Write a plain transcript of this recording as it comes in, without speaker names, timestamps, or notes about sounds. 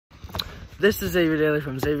This is Xavier Dailey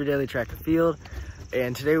from Xavier Dailey Track and Field,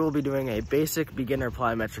 and today we'll be doing a basic beginner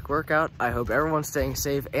plyometric workout. I hope everyone's staying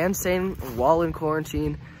safe and sane while in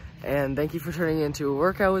quarantine, and thank you for turning into a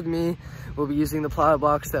workout with me. We'll be using the plyo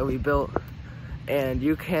box that we built, and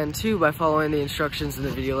you can too by following the instructions in the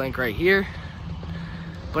video link right here.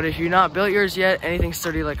 But if you've not built yours yet, anything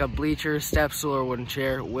sturdy like a bleacher, step stool, or wooden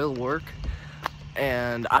chair will work.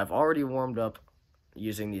 And I've already warmed up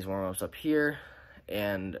using these warm-ups up here,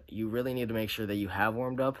 and you really need to make sure that you have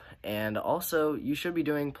warmed up. And also, you should be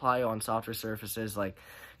doing plyo on softer surfaces like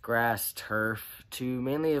grass, turf, to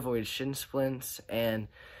mainly avoid shin splints, and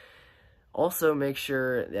also make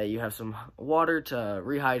sure that you have some water to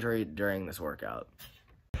rehydrate during this workout.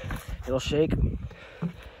 It'll shake,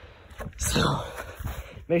 so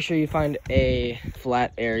make sure you find a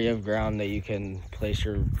flat area of ground that you can place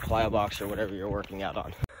your plyo box or whatever you're working out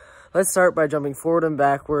on. Let's start by jumping forward and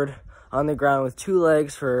backward on the ground with 2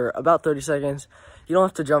 legs for about 30 seconds. You don't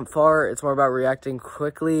have to jump far. It's more about reacting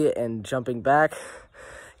quickly and jumping back,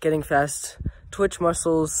 getting fast twitch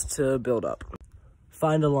muscles to build up.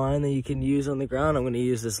 Find a line that you can use on the ground. I'm going to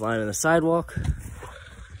use this line on the sidewalk.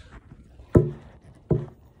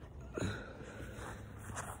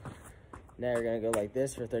 Now you're going to go like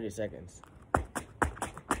this for 30 seconds.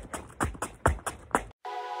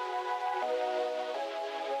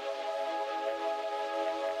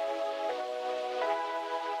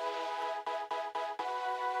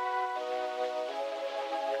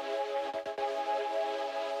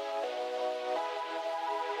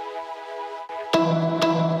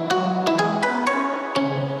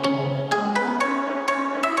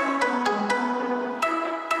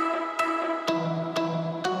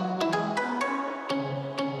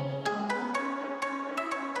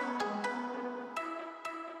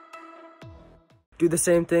 Do the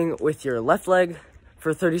same thing with your left leg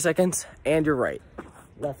for 30 seconds and your right.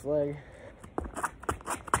 Left leg.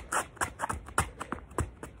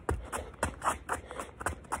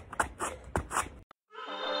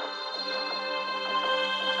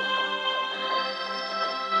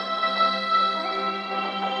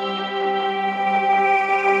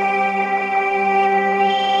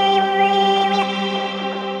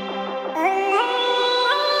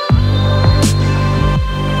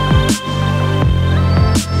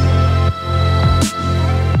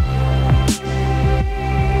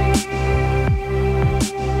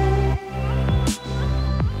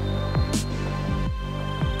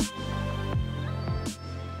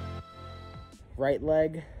 Right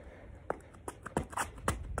leg.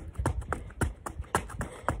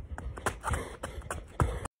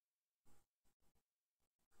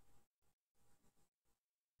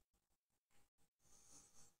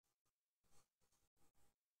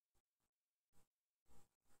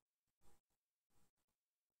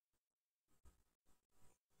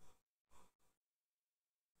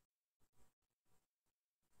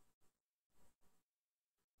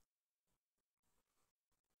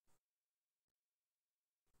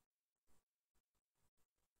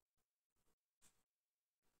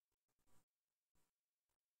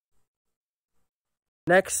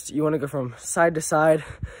 Next, you want to go from side to side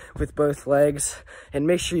with both legs and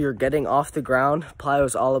make sure you're getting off the ground. Plyo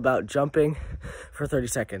is all about jumping for 30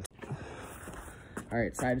 seconds. All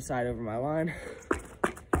right, side to side over my line.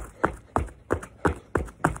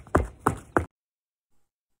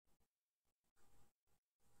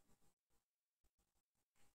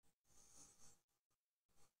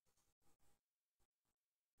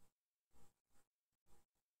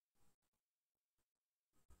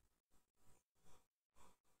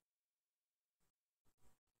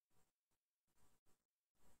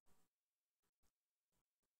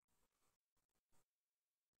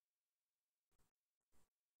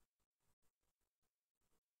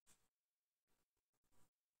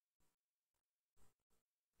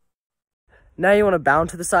 Now you want to bound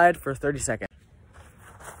to the side for 30 seconds.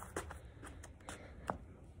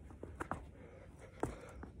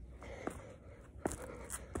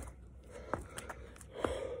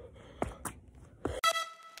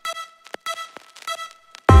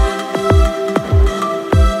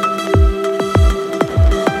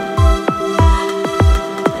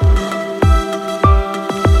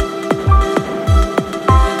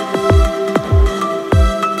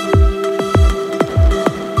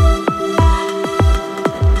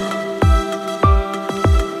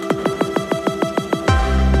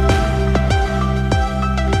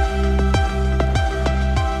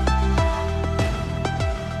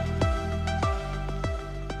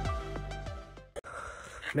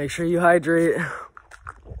 Make sure you hydrate.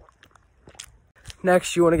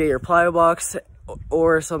 Next, you want to get your plyo box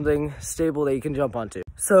or something stable that you can jump onto.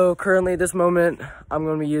 So currently at this moment, I'm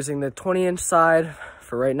going to be using the 20-inch side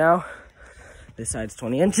for right now. This side's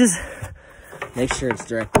 20 inches. Make sure it's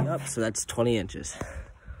directly up, so that's 20 inches.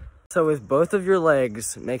 So with both of your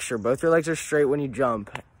legs, make sure both your legs are straight when you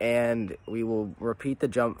jump, and we will repeat the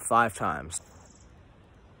jump 5 times.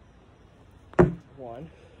 1,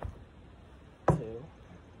 2,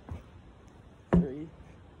 3,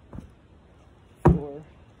 4,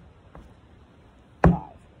 5.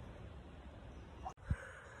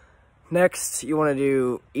 Next, you want to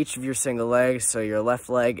do each of your single legs, so your left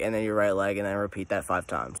leg and then your right leg, and then repeat that 5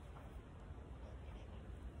 times.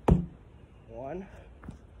 1,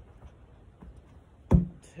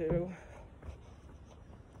 2,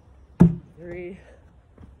 3,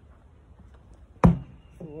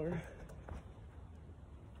 4,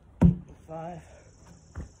 5.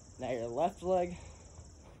 Now your left leg.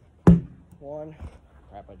 1.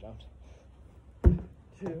 Crap, I jumped.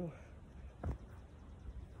 2,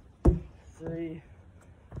 3,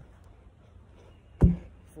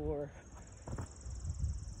 4,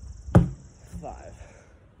 5.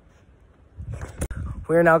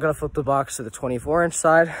 We're now going to flip the box to the 24-inch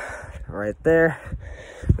side, right there.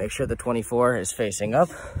 Make sure the 24 is facing up.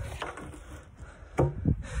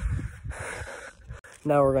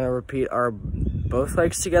 Now we're going to repeat our both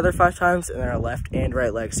legs together 5 times, and then our left and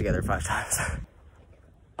right legs together 5 times.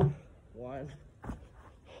 1,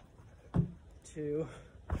 2,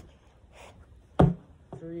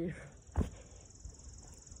 3,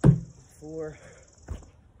 4,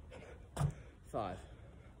 5.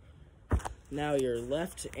 Now your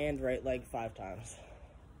left and right leg 5 times.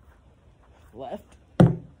 Left.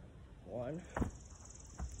 1,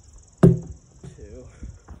 2,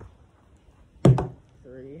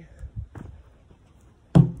 3,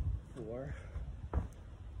 4,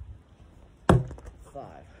 5.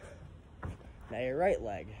 Now your right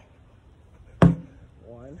leg.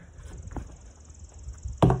 1,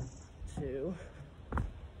 2,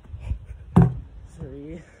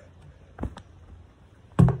 3,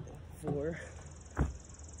 4,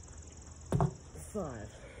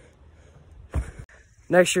 5.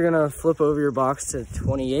 Next, you're gonna flip over your box to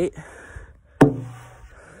 28.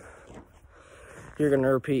 You're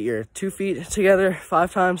gonna repeat your 2 feet together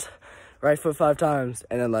 5 times, right foot 5 times,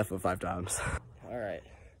 and then left foot 5 times. All right,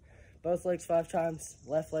 both legs 5 times,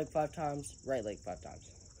 left leg 5 times, right leg 5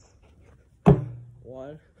 times.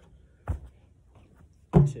 1,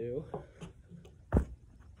 2,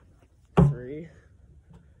 3,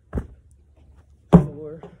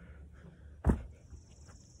 4,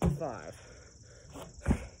 5.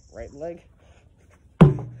 Right leg.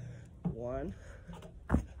 1,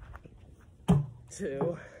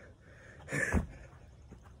 2,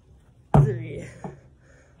 3,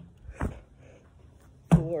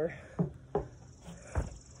 4,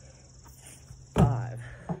 5.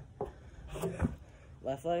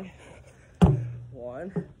 Left leg.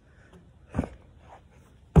 1,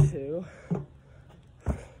 2,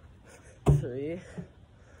 3,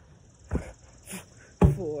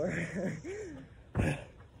 4,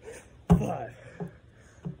 5.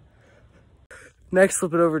 Next,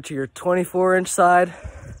 flip it over to your 24-inch side.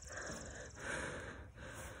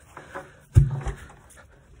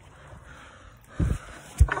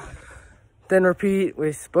 Then repeat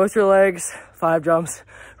with both your legs, 5 jumps,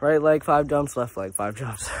 right leg 5 jumps, left leg 5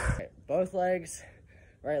 jumps. Okay, both legs,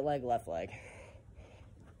 right leg, left leg.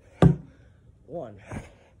 1,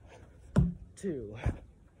 2,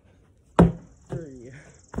 3,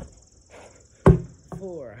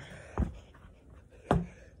 4,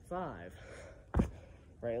 5.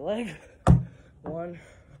 Right leg. 1,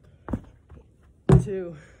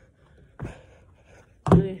 2,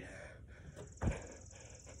 3,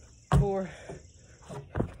 4,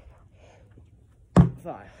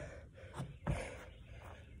 5.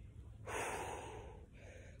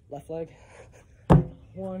 Left leg.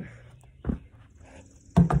 1,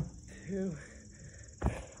 2,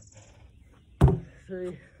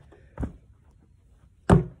 3,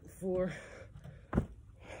 4,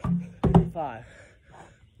 5.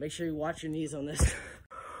 Make sure you watch your knees on this.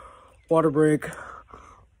 Water break.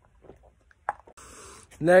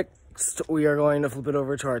 Next, we are going to flip it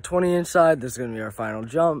over to our 20-inch side. This is going to be our final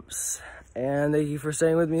jumps. And thank you for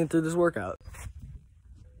staying with me through this workout.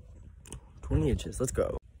 20 inches, let's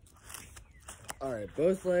go. All right,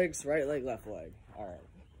 both legs, right leg, left leg. All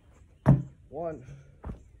right. 1,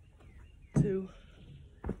 2,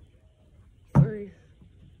 3,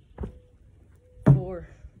 4,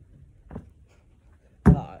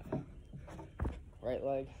 5. Right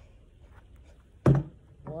leg.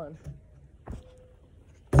 1,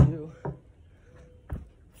 2,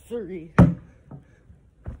 3,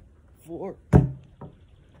 4,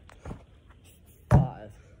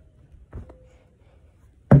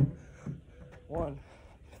 1,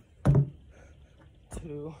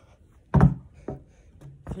 2,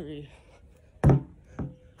 3,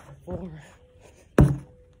 4,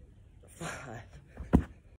 5.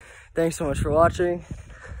 Thanks so much for watching.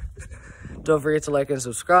 Don't forget to like and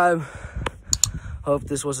subscribe. Hope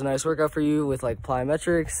this was a nice workout for you with like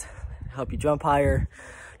plyometrics. Help you jump higher,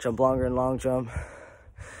 jump longer in long jump,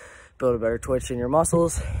 build a better twitch in your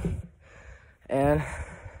muscles. And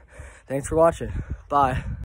thanks for watching. Bye.